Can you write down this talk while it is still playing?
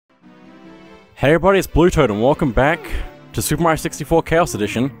Hey everybody, it's BlueToad and welcome back to Super Mario 64 Chaos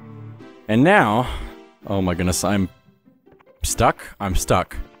Edition. And now, oh my goodness, I'm stuck.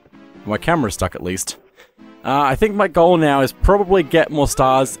 My camera's stuck at least. I think my goal now is probably get more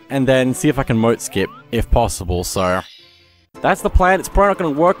stars and then see if I can moat skip, if possible, so... That's the plan. It's probably not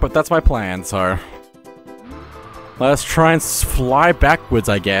going to work, but that's my plan, so... Let's try and fly backwards,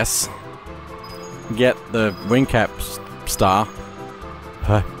 I guess. Get the wing cap star.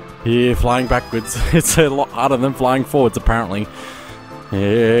 Yeah, flying backwards. It's a lot harder than flying forwards, apparently. Yeah,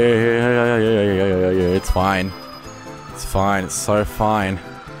 it's fine. It's fine, it's so fine.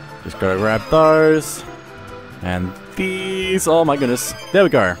 Just gotta grab those. And these. Oh my goodness. There we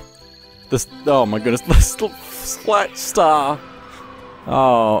go. This. Oh my goodness. This flat star. Oh,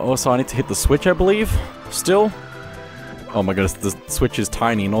 also I need to hit the switch, I believe. Still. Oh my goodness. The switch is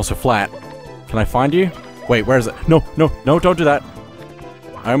tiny and also flat. Can I find you? Wait, where is it? No, no, no, don't do that.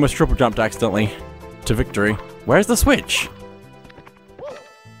 I almost triple jumped accidentally to victory. Where's the switch?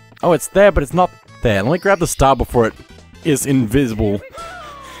 Oh, it's there, but it's not there. Let me grab the star before it is invisible.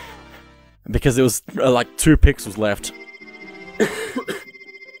 Because it was like 2 pixels left.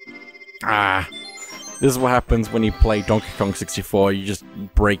 This is what happens when you play Donkey Kong 64. You just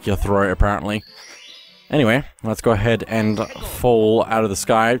break your throat, apparently. Anyway, let's go ahead and fall out of the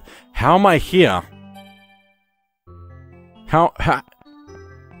sky. How am I here? How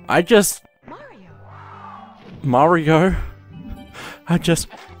I just... Mario? I just...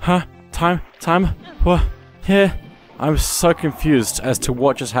 Time, what? Yeah. I'm so confused as to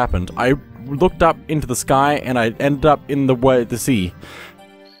what just happened. I looked up into the sky and I ended up in the sea.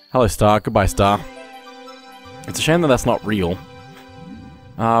 Hello, star. Goodbye, star. It's a shame that that's not real.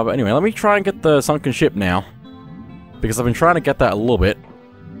 But anyway, let me try and get the sunken ship now. Because I've been trying to get that a little bit.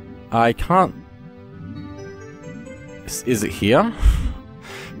 I can't... Is it here?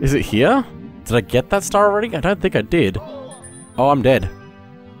 Is it here? Did I get that star already? I don't think I did. Oh, I'm dead.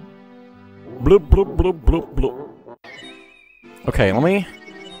 Bloop, bloop, bloop, bloop, bloop. Okay, let me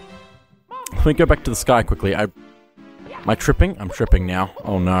go back to the sky quickly. Am I tripping? I'm tripping now.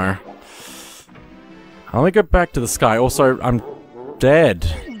 Oh no. Let me go back to the sky. Also, I'm dead.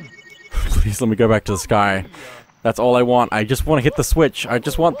 Please let me go back to the sky. That's all I want. I just want to hit the switch. I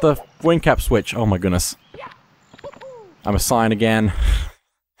just want the wing cap switch. Oh my goodness. I'm a sign again.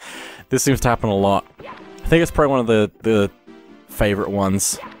 This seems to happen a lot. I think it's probably one of the favorite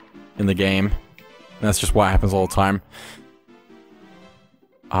ones in the game. And that's just why it happens all the time.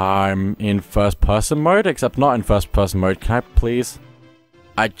 I'm in first person mode, except not in first person mode. Can I please?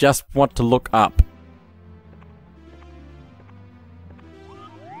 I just want to look up.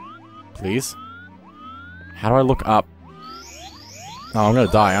 Please? How do I look up? Oh, I'm gonna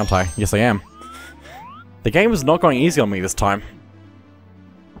die, aren't I? Yes, I am. The game is not going easy on me this time.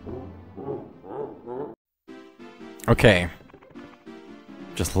 Okay.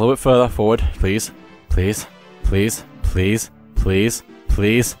 Just a little bit further forward, please. Please. Please. Please. Please.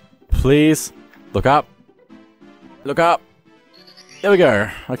 Please. Please. Look up. Look up. There we go.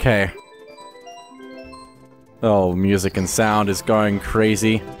 Okay. Oh, music and sound is going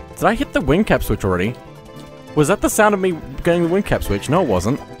crazy. Did I hit the wing cap switch already? Was that the sound of me getting the wing cap switch? No, it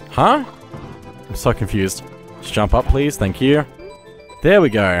wasn't. Huh? I'm so confused. Just jump up, please. Thank you. There we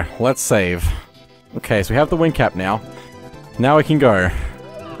go. Let's save. Okay, so we have the wing cap now. Now we can go.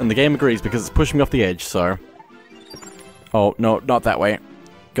 And the game agrees because it's pushing me off the edge, so... Oh, no, not that way.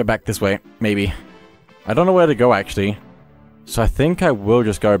 Go back this way, maybe. I don't know where to go, actually. So I think I will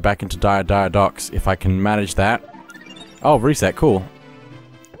just go back into Dire Docks if I can manage that. Oh, reset, cool.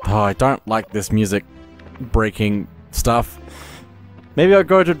 Oh, I don't like this music breaking stuff. Maybe I'll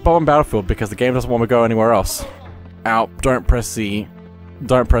go to Bomb Battlefield because the game doesn't want me to go anywhere else. Ow, don't press C.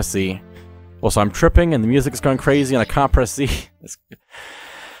 Don't press C. Also, I'm tripping and the music is going crazy and I can't press C.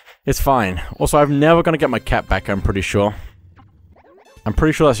 It's fine. Also, I'm never going to get my cap back, I'm pretty sure. I'm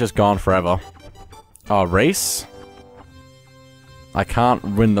pretty sure that's just gone forever. Oh, race? I can't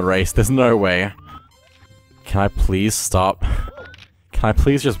win the race. There's no way. Can I please stop? Can I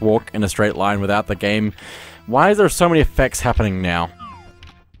please just walk in a straight line without the game? Why is there so many effects happening now?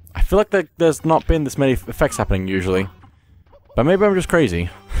 I feel like there's not been this many effects happening usually. But maybe I'm just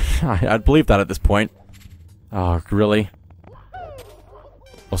crazy. I'd believe that at this point. Oh, really?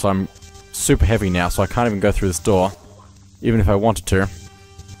 Also, I'm super heavy now, so I can't even go through this door. Even if I wanted to.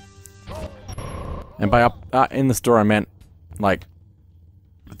 And by in this door I meant, like,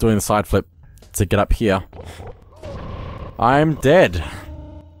 doing the side flip to get up here. I'm dead.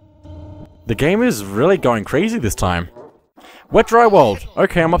 The game is really going crazy this time. Wet Dry World!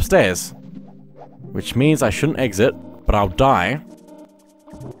 Okay, I'm upstairs. Which means I shouldn't exit, but I'll die.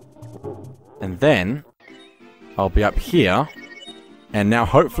 And then I'll be up here. And now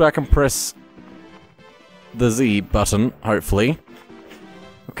hopefully I can press the Z button, hopefully.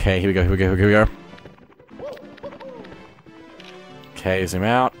 Okay, here we go, here we go, here we go. Okay, zoom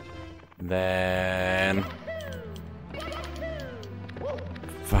out. Then...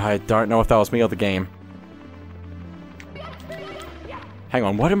 I don't know if that was me or the game. Hang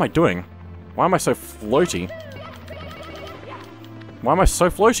on, what am I doing? Why am I so floaty? Why am I so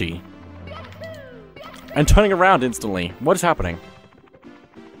floaty? And turning around instantly. What is happening?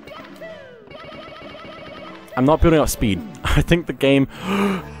 I'm not building up speed. I think the game...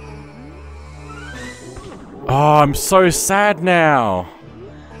 Oh, I'm so sad now.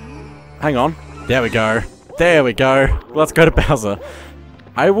 Hang on. There we go. There we go. Let's go to Bowser.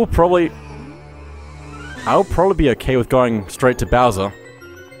 I'll probably be okay with going straight to Bowser.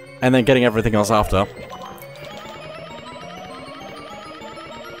 And then getting everything else after.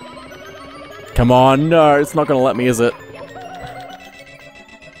 Come on, no, it's not gonna let me, is it?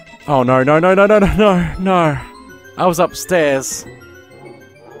 Oh no, no, no, no, no, no, no, no. I was upstairs.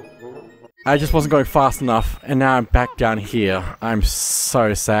 I just wasn't going fast enough, and now I'm back down here. I'm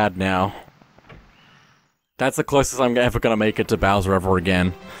so sad now. That's the closest I'm ever gonna make it to Bowser ever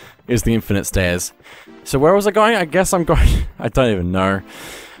again, is the infinite stairs. So where was I going? I guess I'm going... I don't even know.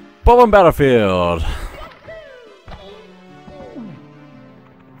 Bob-omb Battlefield!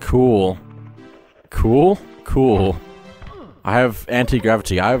 Cool. Cool? Cool. I have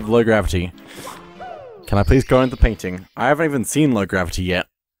anti-gravity. I have low gravity. Can I please go into the painting? I haven't even seen low gravity yet.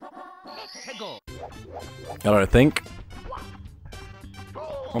 I don't think.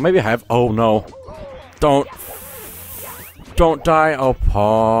 Or maybe I have. Oh no. Don't die. Oh,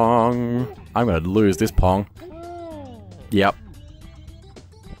 Pong. I'm gonna lose this Pong. Yep.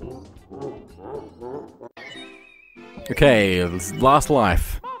 Okay, last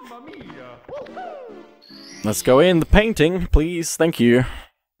life. Let's go in the painting, please. Thank you.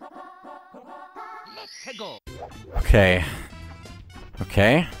 Okay.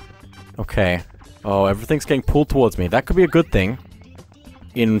 Okay. Okay. Oh, everything's getting pulled towards me. That could be a good thing.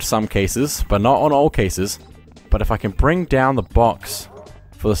 In some cases, but not on all cases. But if I can bring down the box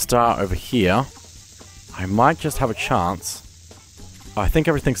for the star over here, I might just have a chance. Oh, I think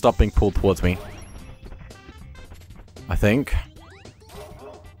everything stopped being pulled towards me. I think.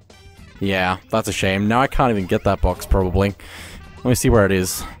 Yeah, that's a shame. Now I can't even get that box, probably. Let me see where it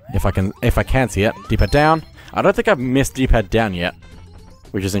is. If I can see it. D-pad down. I don't think I've missed D-pad down yet.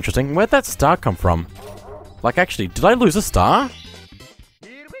 Which is interesting. Where'd that star come from? Like, actually, did I lose a star?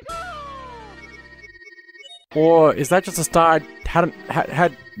 Or is that just a star I hadn't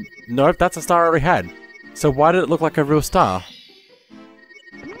had? Nope, that's a star I already had. So why did it look like a real star?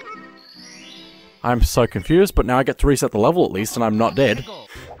 I'm so confused, but now I get to reset the level at least, and I'm not dead.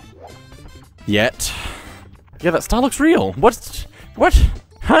 Yet. Yeah, that star looks real. What?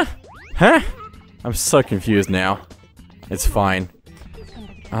 Huh? Huh? I'm so confused now. It's fine.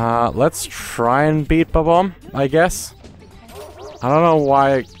 Let's try and beat Bob-omb, I guess. I don't know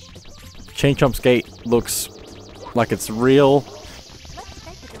why Chain Chomp's Gate looks like it's real.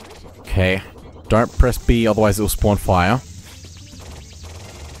 Okay. Don't press B, otherwise it'll spawn fire.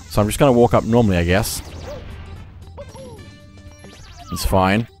 So I'm just gonna walk up normally, I guess. It's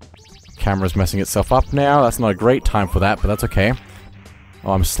fine. Camera's messing itself up now. That's not a great time for that, but that's okay.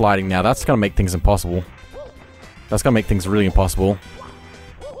 Oh, I'm sliding now. That's gonna make things impossible. That's gonna make things really impossible.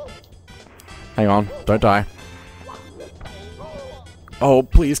 Hang on. Don't die. Oh,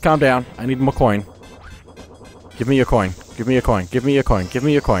 please calm down. I need more coin. Give me your coin. Give me your coin. Give me your coin. Give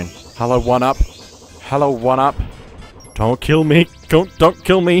me your coin. Hello, 1-up. Hello, 1-up. Don't kill me. Don't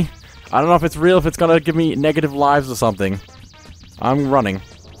kill me. I don't know if it's real, if it's gonna give me negative lives or something. I'm running.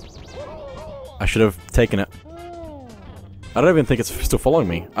 I should have taken it. I don't even think it's still following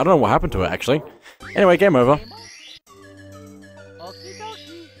me. I don't know what happened to it, actually. Anyway, game over.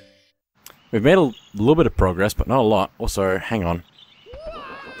 We've made a little bit of progress, but not a lot. Also, hang on.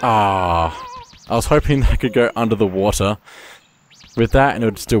 Ah, I was hoping I could go under the water with that and it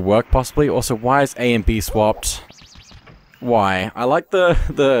would still work, possibly. Also, why is A and B swapped? Why? I like the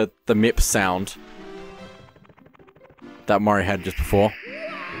MIP sound that Mario had just before.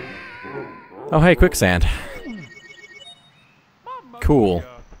 Oh, hey, quicksand. Cool.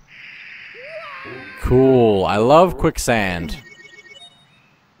 Cool. I love quicksand.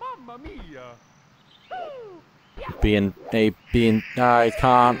 I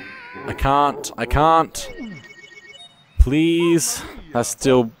can't. Please. That's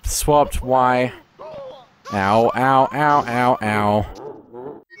still swapped. Why? Ow, ow, ow, ow, ow.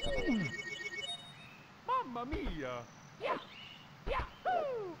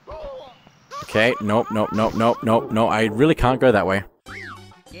 Okay, nope, nope, nope, nope, nope, no, I really can't go that way.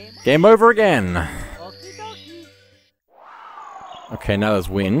 Game over again! Okay, now there's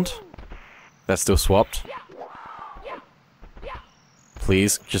wind. That's still swapped.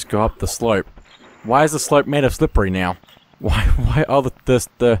 Please, just go up the slope. Why is the slope made of slippery now? Why are all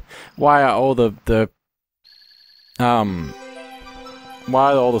why are all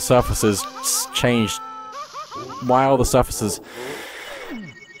the surfaces changed? Why are all the surfaces...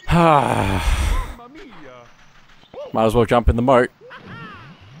 Might as well jump in the moat.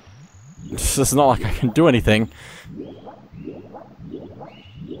 It's not like I can do anything.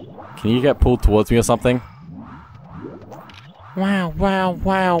 Can you get pulled towards me or something? Wow, wow,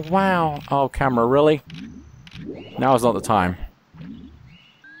 wow, wow. Oh, camera, really? Now is not the time.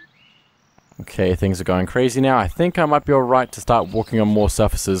 Okay, things are going crazy now. I think I might be alright to start walking on more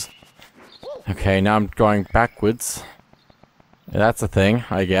surfaces. Okay, now I'm going backwards. Yeah, that's a thing,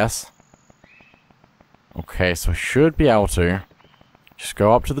 I guess. Okay, so I should be able to just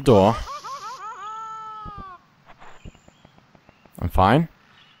go up to the door. I'm fine.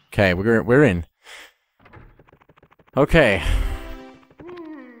 Okay, we're in. Okay.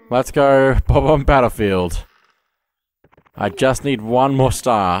 Let's go Bob-omb Battlefield. I just need one more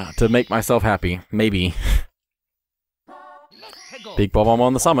star to make myself happy. Maybe. Big Bob-omb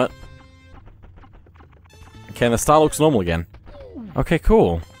on the summit. Okay, and the star looks normal again. Okay,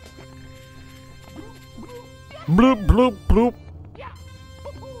 cool. Bloop, bloop, bloop.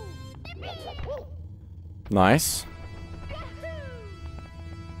 Nice.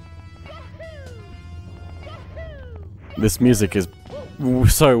 This music is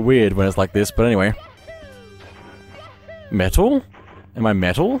so weird when it's like this, but anyway. Metal? Am I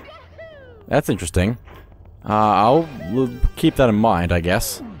metal? That's interesting. I'll keep that in mind, I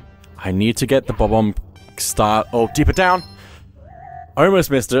guess. I need to get the Bob-omb star... Oh, deeper down! Almost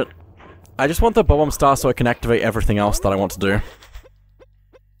missed it. I just want the Bob-omb star so I can activate everything else that I want to do.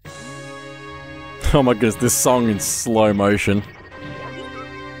 Oh my goodness, this song in slow motion.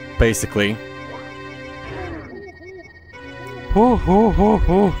 Basically.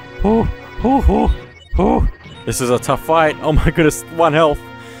 This is a tough fight. Oh my goodness, 1 health.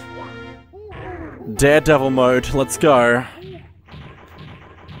 Daredevil mode, let's go.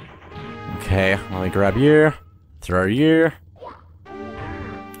 Okay, let me grab you. Throw you.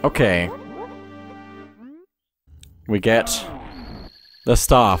 Okay. We get the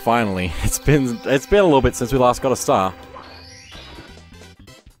star, finally. It's been a little bit since we last got a star.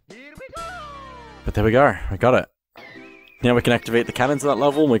 But there we go, we got it. Now we can activate the cannons at that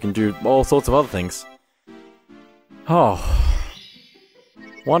level, and we can do all sorts of other things. Oh.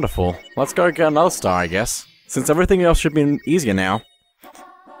 Wonderful. Let's go get another star, I guess. Since everything else should be easier now.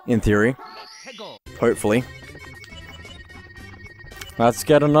 In theory. Hopefully. Let's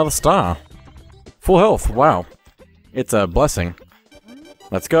get another star. Full health, wow. It's a blessing.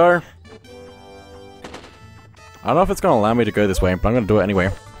 Let's go. I don't know if it's going to allow me to go this way, but I'm going to do it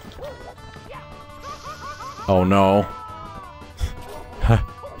anyway. Oh no.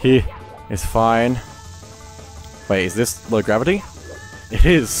 He is fine. Wait, is this low gravity? It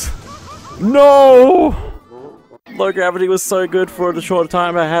is. No! Low gravity was so good for the short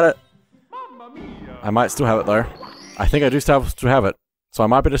time I had it. I might still have it though. I think I do still have it. So I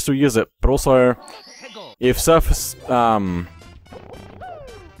might be able to still use it. But also, if surface... I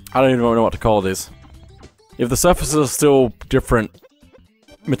don't even know what to call this. If the surfaces are still different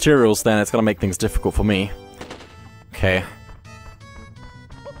materials, then it's going to make things difficult for me. Okay.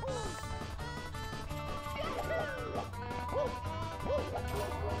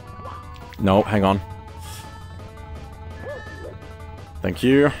 No, hang on. Thank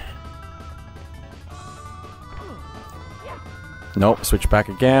you. Nope, switch back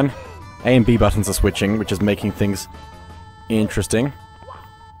again. A and B buttons are switching, which is making things interesting.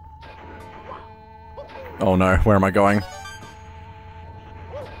 Oh no, where am I going?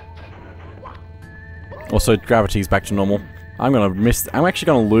 Also, gravity's back to normal. I'm actually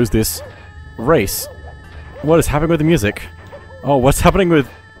gonna lose this race. What is happening with the music? Oh, what's happening with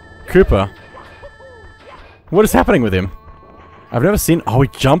Cooper? What is happening with him? I've never seen... Oh, he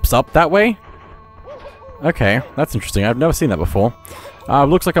jumps up that way? Okay, that's interesting. I've never seen that before.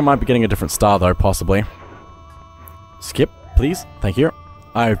 Looks like I might be getting a different star, though, possibly. Skip, please. Thank you.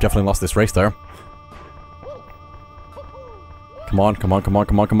 I've definitely lost this race, though. Come on, come on, come on,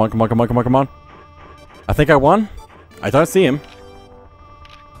 come on, come on, come on, come on, come on, come on. I think I won. I don't see him.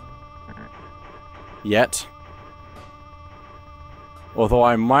 Yet. Although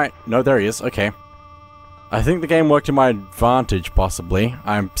I might... No, there he is. Okay. I think the game worked in my advantage, possibly.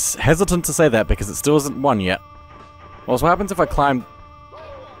 I'm hesitant to say that because it still isn't won yet. Well, so what happens if I climb...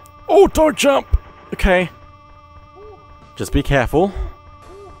 Oh, don't jump! Okay. Just be careful.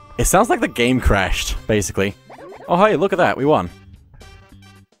 It sounds like the game crashed, basically. Oh, hey, look at that. We won.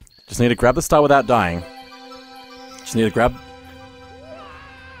 Just need to grab the star without dying. Just need to grab...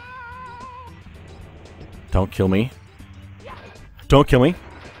 Don't kill me. Don't kill me.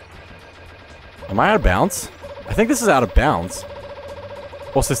 Am I out of bounds? I think this is out of bounds.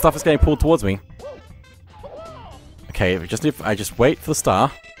 Also, stuff is getting pulled towards me. Okay, I just wait for the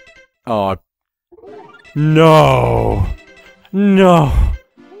star. Oh. No! No!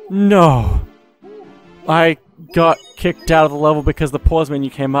 No! I got kicked out of the level because the pause menu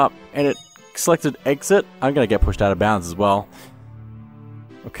came up and it selected exit. I'm gonna get pushed out of bounds as well.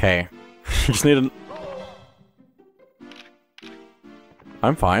 Okay. Just need a...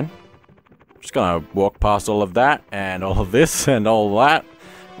 I'm fine. Just gonna walk past all of that, and all of this, and all that.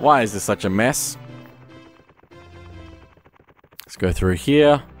 Why is this such a mess? Let's go through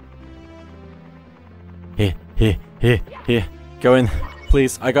here. Here. Go in,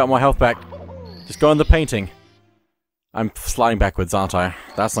 please. I got my health back. Just go in the painting. I'm sliding backwards, aren't I?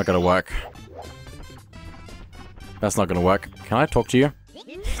 That's not gonna work. That's not gonna work. Can I talk to you?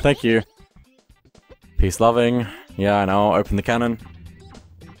 Thank you. Peace loving. Yeah, I know. Open the cannon.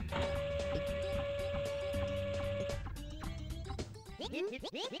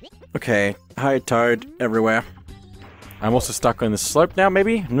 Okay, hi Toad everywhere. I'm also stuck on this slope now,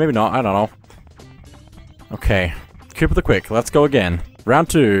 maybe? Maybe not, I don't know. Okay, Cooper the Quick, let's go again. Round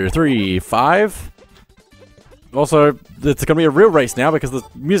 2, 3, 5. Also, it's gonna be a real race now because the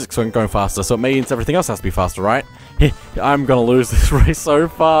music's going faster, so it means everything else has to be faster, right? I'm gonna lose this race so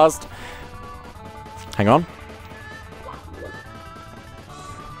fast. Hang on.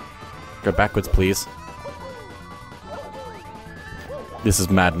 Go backwards, please. This is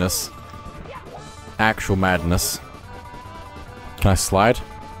madness. Actual madness. Can I slide?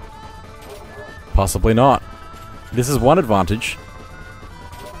 Possibly not. This is one advantage.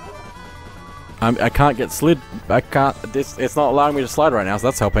 I can't get slid. I can't. It's not allowing me to slide right now, so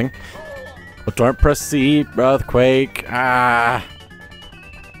that's helping. But don't press C. Earthquake. Ah.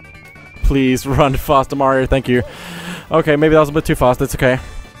 Please run faster, Mario. Thank you. Okay, maybe that was a bit too fast. It's okay.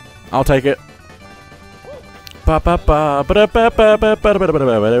 I'll take it. I'm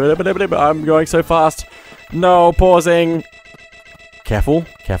going so fast. No, pausing. Careful.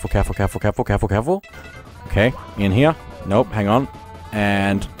 Careful. Okay, in here. Nope, hang on.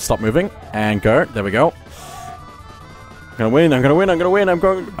 And stop moving. And go. There we go. I'm gonna win.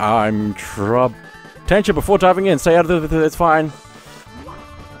 I'm Tension before diving in. Stay out of the... It's fine.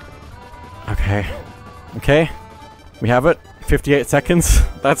 Okay. We have it. 58 seconds.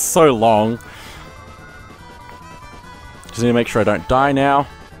 That's so long. Just need to make sure I don't die now.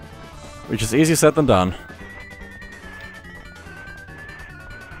 Which is easier said than done.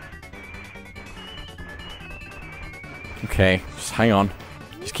 Okay, just hang on.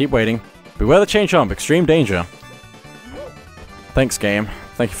 Just keep waiting. Beware the chain jump, extreme danger. Thanks, game.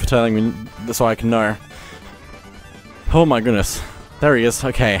 Thank you for telling me so I can know. Oh my goodness. There he is.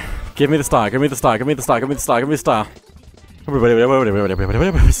 Okay. Give me the star. Everybody,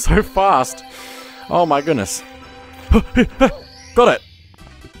 so fast. Oh my goodness. Got it!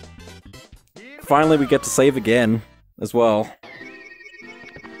 Finally we get to save again, as well.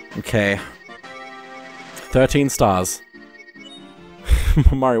 Okay. 13 stars.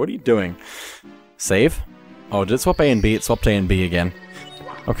 Mario, what are you doing? Save? Oh, did it swap A and B? It swapped A and B again.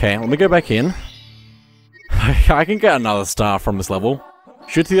 Okay, let me go back in. I can get another star from this level.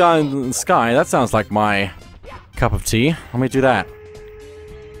 Shoot the island in the sky, that sounds like my cup of tea. Let me do that.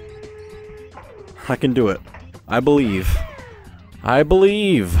 I can do it. I believe. Hi,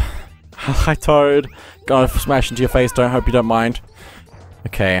 Toad. Gonna smash into your face, hope you don't mind.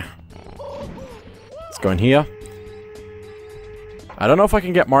 Okay. Let's go in here. I don't know if I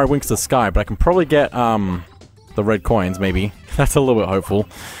can get Mario Winks to the sky, but I can probably get, the red coins, maybe. That's a little bit hopeful.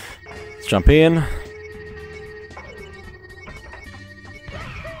 Let's jump in.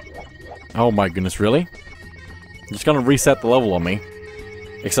 Oh my goodness, really? You're just gonna reset the level on me.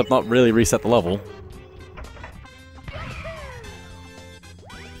 Except not really reset the level.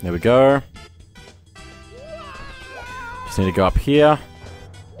 There we go. Just need to go up here.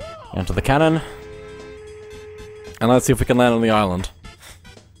 Enter the cannon. And let's see if we can land on the island.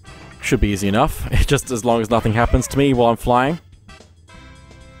 Should be easy enough. Just as long as nothing happens to me while I'm flying.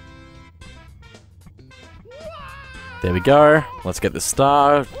 There we go. Let's get this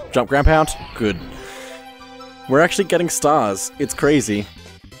star. Jump, ground pound. Good. We're actually getting stars. It's crazy.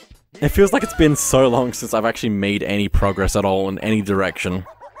 It feels like it's been so long since I've actually made any progress at all in any direction.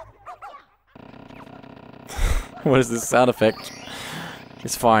 What is this sound effect?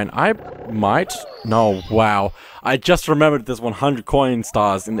 It's fine. I might... No, wow. I just remembered there's 100 coin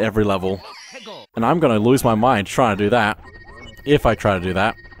stars in every level. And I'm gonna lose my mind trying to do that. If I try to do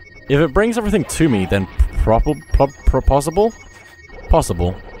that. If it brings everything to me, then possible?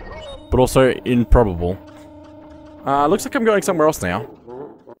 Possible. But also improbable. Looks like I'm going somewhere else now.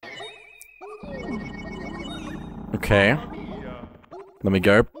 Okay. Let me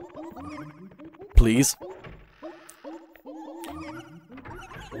go. Please.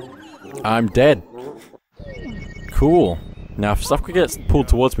 I'm dead. Cool. Now, if stuff could get pulled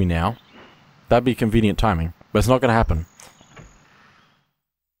towards me now, that'd be convenient timing. But it's not gonna happen.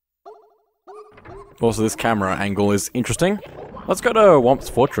 Also, this camera angle is interesting. Let's go to Womp's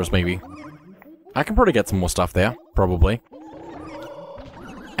Fortress, maybe. I can probably get some more stuff there. Probably.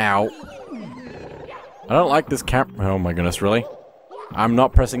 Ow. I don't like this oh my goodness, really? I'm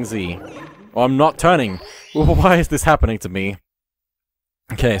not pressing Z. Oh, I'm not turning. Why is this happening to me?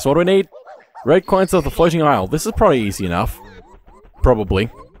 Okay, so what do we need? Red coins of the floating isle. This is probably easy enough. Probably.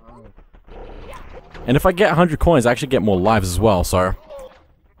 And if I get 100 coins, I actually get more lives as well, so...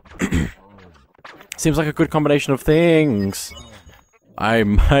 Seems like a good combination of things. I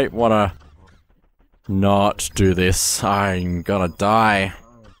might wanna... not do this. I'm gonna die.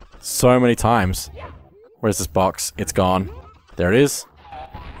 So many times. Where's this box? It's gone. There it is.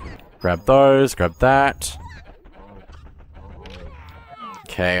 Grab those, grab that.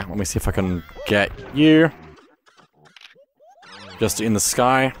 Okay, let me see if I can get you. Just in the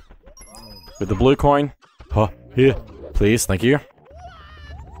sky. With the blue coin. Oh, here. Please, thank you.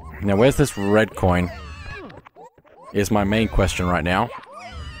 Now, where's this red coin? Is my main question right now.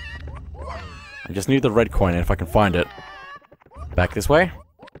 I just need the red coin, and if I can find it. Back this way.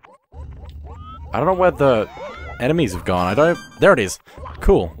 I don't know where the enemies have gone. There it is.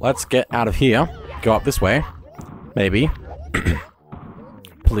 Cool. Let's get out of here. Go up this way. Maybe.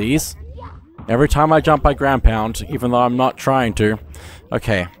 Please. Every time I jump, I ground pound, even though I'm not trying to.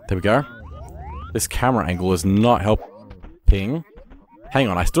 Okay, there we go. This camera angle is not helping. Hang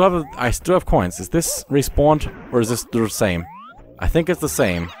on, I still have coins. Is this respawned, or is this the same? I think it's the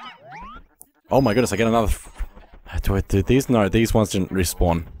same. Oh my goodness, I get another... Did these? No, these ones didn't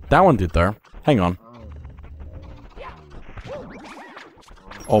respawn. That one did, though. Hang on.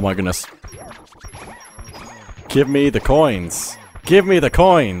 Oh my goodness. Give me the coins. Give me the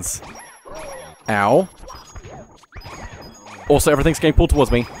coins. Ow. Also, everything's getting pulled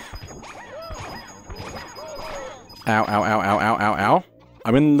towards me. Ow, ow, ow, ow, ow, ow, ow.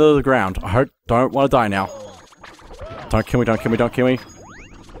 I'm in the ground. I don't want to die now. Don't kill me, don't kill me, don't kill me.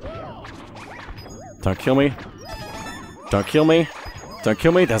 Don't kill me. Don't kill me. Don't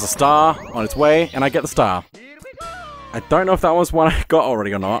kill me. There's a star on its way, and I get the star. I don't know if that was one I got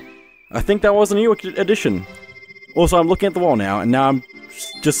already or not. I think that was a new addition. Also, I'm looking at the wall now, and now I'm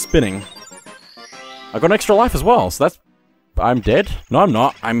just spinning. I got an extra life as well, so that's... I'm dead? No, I'm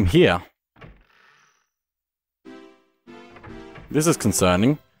not. I'm here. This is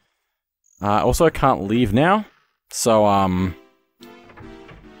concerning. Also, I can't leave now. So, I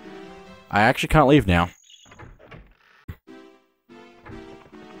actually can't leave now.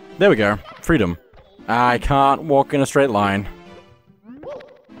 There we go. Freedom. I can't walk in a straight line.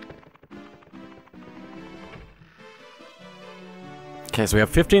 Okay, so we have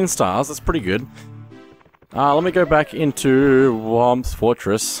 15 stars. That's pretty good. Let me go back into Womp's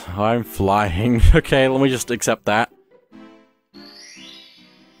Fortress. I'm flying. Okay, let me just accept that.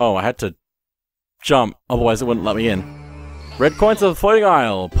 Oh, I had to jump, otherwise it wouldn't let me in. Red coins of the floating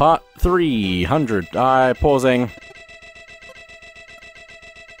isle, part 300. Pausing.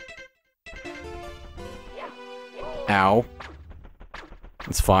 Ow.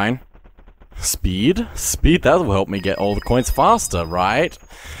 It's fine. Speed? Speed, that will help me get all the coins faster, right?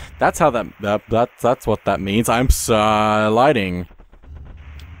 That's how that's what that means. I'm sliding.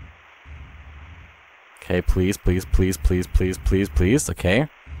 Okay, please, please, please, please, please, please, please. Okay.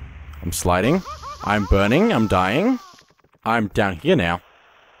 I'm sliding. I'm burning. I'm dying. I'm down here now.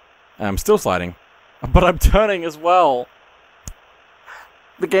 And I'm still sliding. But I'm turning as well.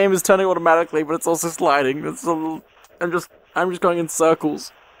 The game is turning automatically, but it's also sliding. I'm just going in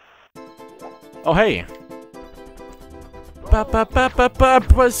circles. Oh, hey.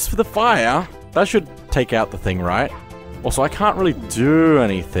 Press for the fire. That should take out the thing, right? Also, I can't really do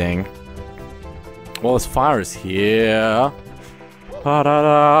anything. Well, this fire is here.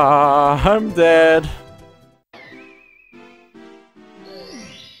 I'm dead.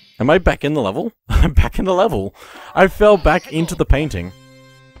 Am I back in the level? I'm back in the level. I fell back into the painting.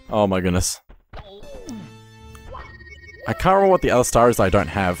 Oh my goodness. I can't remember what the other star is I don't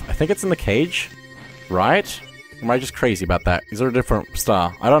have. I think it's in the cage. Right? Am I just crazy about that? Is there a different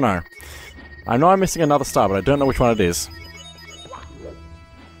star? I don't know. I know I'm missing another star, but I don't know which one it is.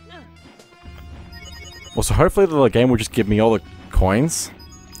 Also, hopefully the game will just give me all the coins.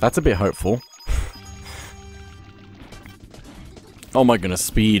 That's a bit hopeful. Oh my goodness,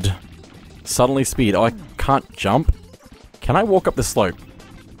 speed. Suddenly speed. Oh, I can't jump? Can I walk up this slope?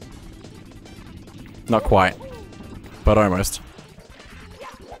 Not quite. But almost.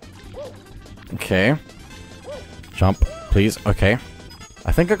 Okay. Jump, please. Okay.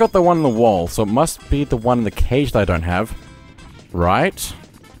 I think I got the one in the wall, so it must be the one in the cage that I don't have. Right?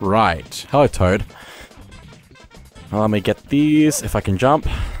 Right. Hello, Toad. Well, let me get these, if I can jump.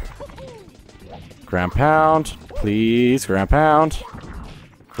 Ground pound. Please, ground pound.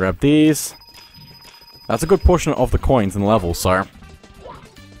 Grab these. That's a good portion of the coins in the level, so...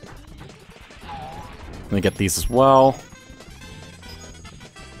 Let me get these as well.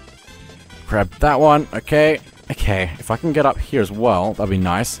 Grab that one. Okay. Okay. If I can get up here as well, that'd be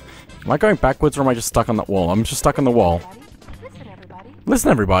nice. Am I going backwards or am I just stuck on that wall? I'm just stuck on the wall.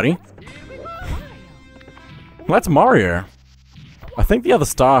 Listen, everybody. Well, that's Mario. I think the other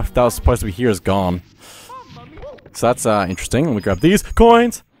star that was supposed to be here is gone. So that's interesting. Let me grab these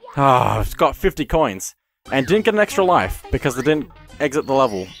coins. Ah, I've got 50 coins. And didn't get an extra life because they didn't exit the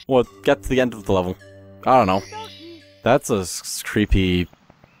level. Or get to the end of the level. I don't know. That's a creepy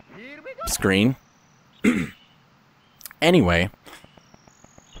screen. Anyway.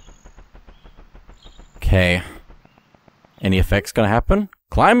 Okay. Any effects gonna happen?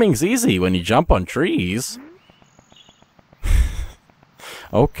 Climbing's easy when you jump on trees.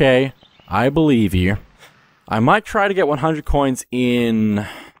 Okay. I believe you. I might try to get 100 coins in...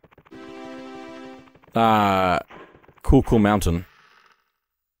 Cool Mountain.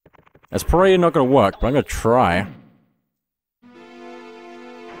 It's probably not gonna work, but I'm gonna try.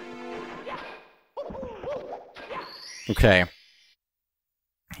 Okay.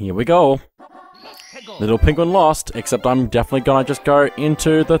 Here we go. Little penguin lost, except I'm definitely gonna just go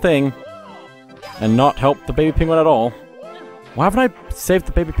into the thing. And not help the baby penguin at all. Why haven't I saved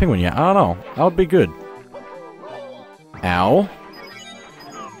the baby penguin yet? I don't know. That would be good. Ow.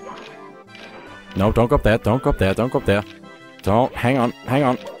 No, don't go up there. Don't go up there. Don't go up there. Don't. Hang on. Hang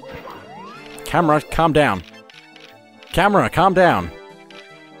on. Camera, calm down. Camera, calm down.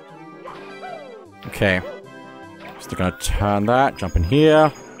 Okay. Just gonna turn that. Jump in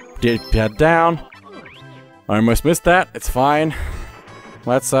here. Did head down. I almost missed that. It's fine.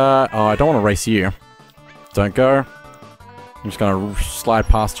 Let's, oh, I don't want to race you. Don't go. I'm just gonna slide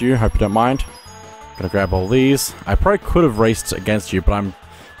past you. Hope you don't mind. Gonna grab all these. I probably could have raced against you, but I'm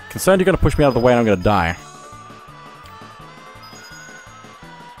concerned you're gonna push me out of the way and I'm gonna die.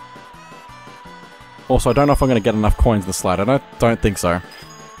 Also, I don't know if I'm gonna get enough coins in the slide. I don't think so.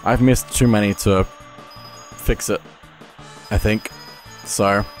 I've missed too many to fix it, I think.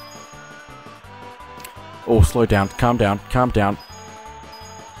 So. Oh, slow down. Calm down. Calm down.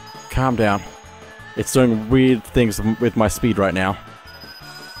 Calm down. It's doing weird things with my speed right now.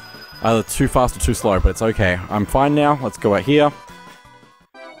 Either too fast or too slow, but it's okay. I'm fine now. Let's go out here.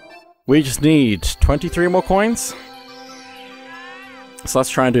 We just need 23 more coins. So let's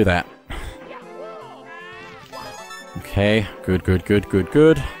try and do that. Okay, good, good, good, good,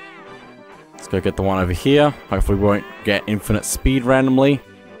 good. Let's go get the one over here. Hopefully we won't get infinite speed randomly.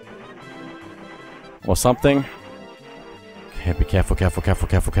 Or something. Okay, be careful, careful, careful,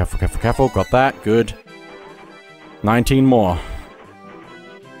 careful, careful, careful, careful. Got that, good. 19 more.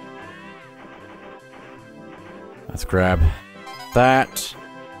 Let's grab that.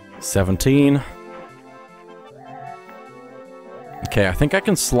 17. Okay, I think I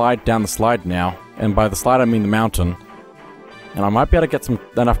can slide down the slide now. And by the slide I mean the mountain. And I might be able to get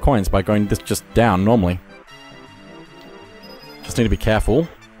enough coins by going this just down normally. Just need to be careful.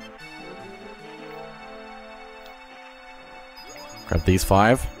 Grab these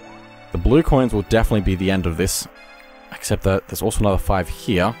 5. The blue coins will definitely be the end of this. Except that there's also another 5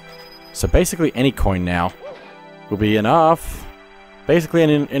 here. So basically any coin now will be enough. Basically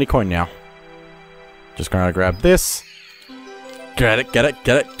any coin now. Just gonna grab this. Get it, get it,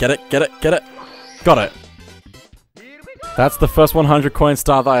 get it, get it, get it, get it. Got it. That's the first 100 coin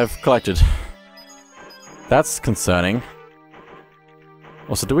star that I've collected. That's concerning.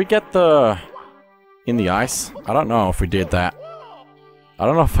 Also, do we get the... in the ice? I don't know if we did that. I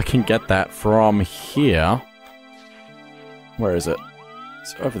don't know if I can get that from here. Where is it?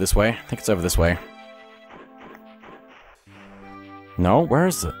 It's over this way. I think it's over this way. No? Where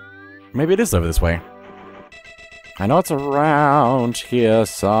is it? Maybe it is over this way. I know it's around here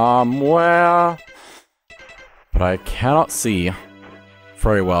somewhere. But I cannot see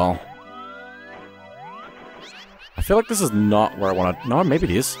very well. feel like this is not where I want to... No, maybe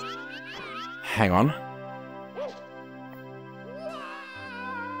it is. Hang on.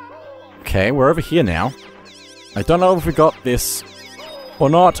 Okay, we're over here now. I don't know if we got this or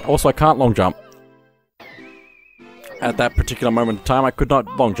not. Also, I can't long jump. At that particular moment in time, I could not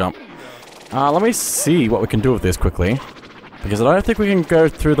long jump. Let me see what we can do with this quickly. Because I don't think we can go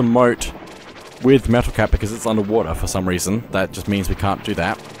through the moat with Metal Cap because it's underwater for some reason. That just means we can't do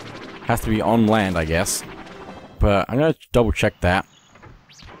that. Has to be on land, I guess. But I'm gonna double check that.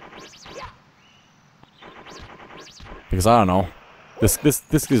 Because I don't know. This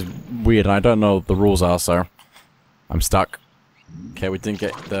is weird and I don't know what the rules are, so I'm stuck. Okay, we didn't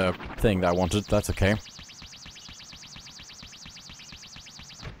get the thing that I wanted. That's okay.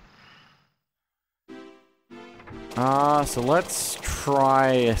 So let's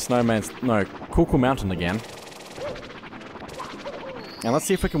try Cool Mountain again. And let's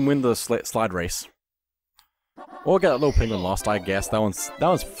see if we can win the slide race. Or get that little penguin lost, I guess. That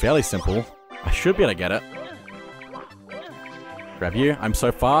one's fairly simple. I should be able to get it. Grab you. I'm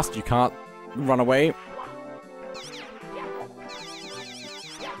so fast, you can't run away.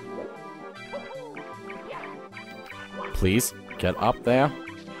 Please, get up there.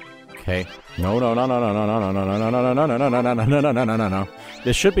 Okay. No.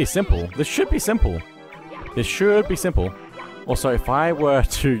 This should be simple. This should be simple. This should be simple. Also, if I were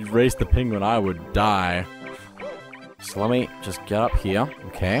to race the penguin, I would die. So let me just get up here.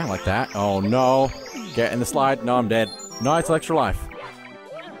 Okay, like that. Oh no. Get in the slide. No, I'm dead. No, it's an extra life.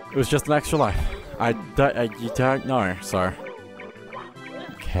 It was just an extra life. You don't know, so.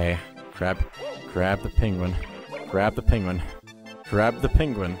 Okay. Grab the penguin. Grab the penguin. Grab the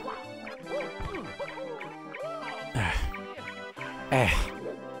penguin.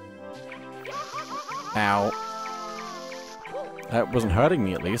 Ow. That wasn't hurting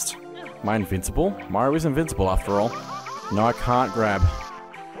me, at least. Am I invincible? Mario is invincible, after all. No, I can't grab.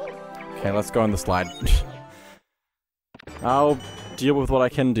 Okay, let's go on the slide. I'll deal with what I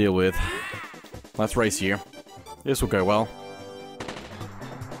can deal with. Let's race here. This will go well.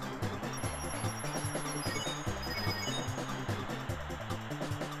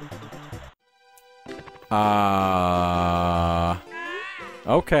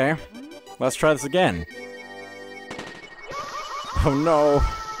 Okay. Let's try this again. Oh no.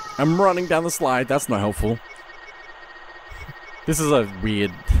 I'm running down the slide. That's not helpful. This is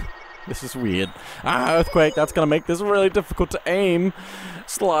weird. This is weird. Earthquake. That's gonna make this really difficult to aim.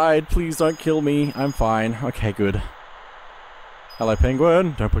 Slide. Please don't kill me. I'm fine. Okay, good. Hello,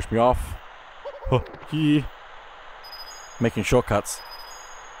 penguin. Don't push me off. Making shortcuts.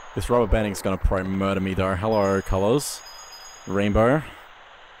 This rubber banding's gonna probably murder me though. Hello, colors. Rainbow.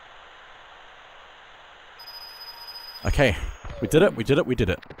 Okay. We did it, we did it, we did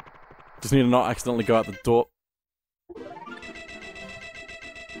it. Just need to not accidentally go out the door.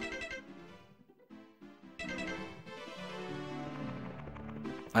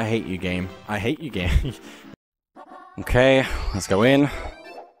 I hate you, game. I hate you, game. Okay, let's go in.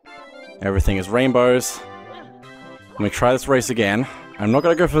 Everything is rainbows. Let me try this race again. I'm not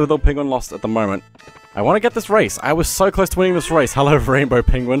gonna go for the little penguin lost at the moment. I want to get this race. I was so close to winning this race. Hello, rainbow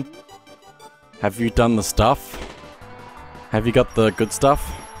penguin. Have you done the stuff? Have you got the good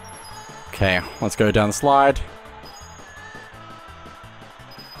stuff? Okay, let's go down the slide.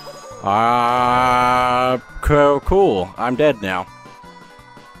 Cool. I'm dead now.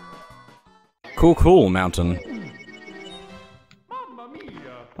 Cool, mountain.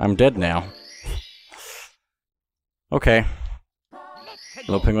 I'm dead now. Okay.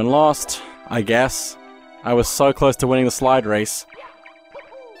 Little penguin lost, I guess. I was so close to winning the slide race.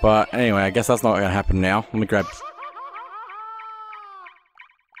 But anyway, I guess that's not gonna happen now. Let me grab...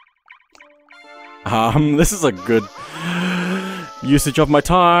 this is a good usage of my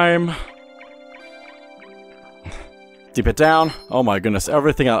time. Dip it down. Oh my goodness,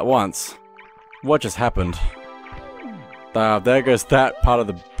 everything at once. What just happened? There goes that part of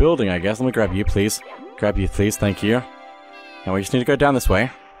the building, I guess. Let me grab you, please. Grab you, please. Thank you. Now we just need to go down this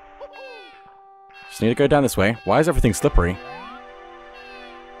way. Just need to go down this way. Why is everything slippery?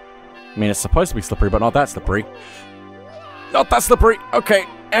 I mean, it's supposed to be slippery, but not that slippery. Not that slippery! Okay,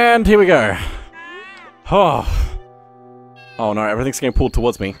 and here we go. Oh. Oh no, everything's getting pulled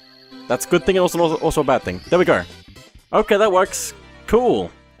towards me. That's a good thing and also a bad thing. There we go. Okay, that works. Cool.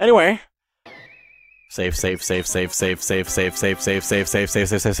 Anyway. Save. Okay,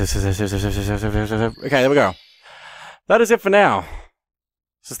 there we go. That is it for now.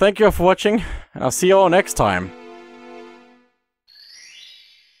 So thank you all for watching, and I'll see you all next time.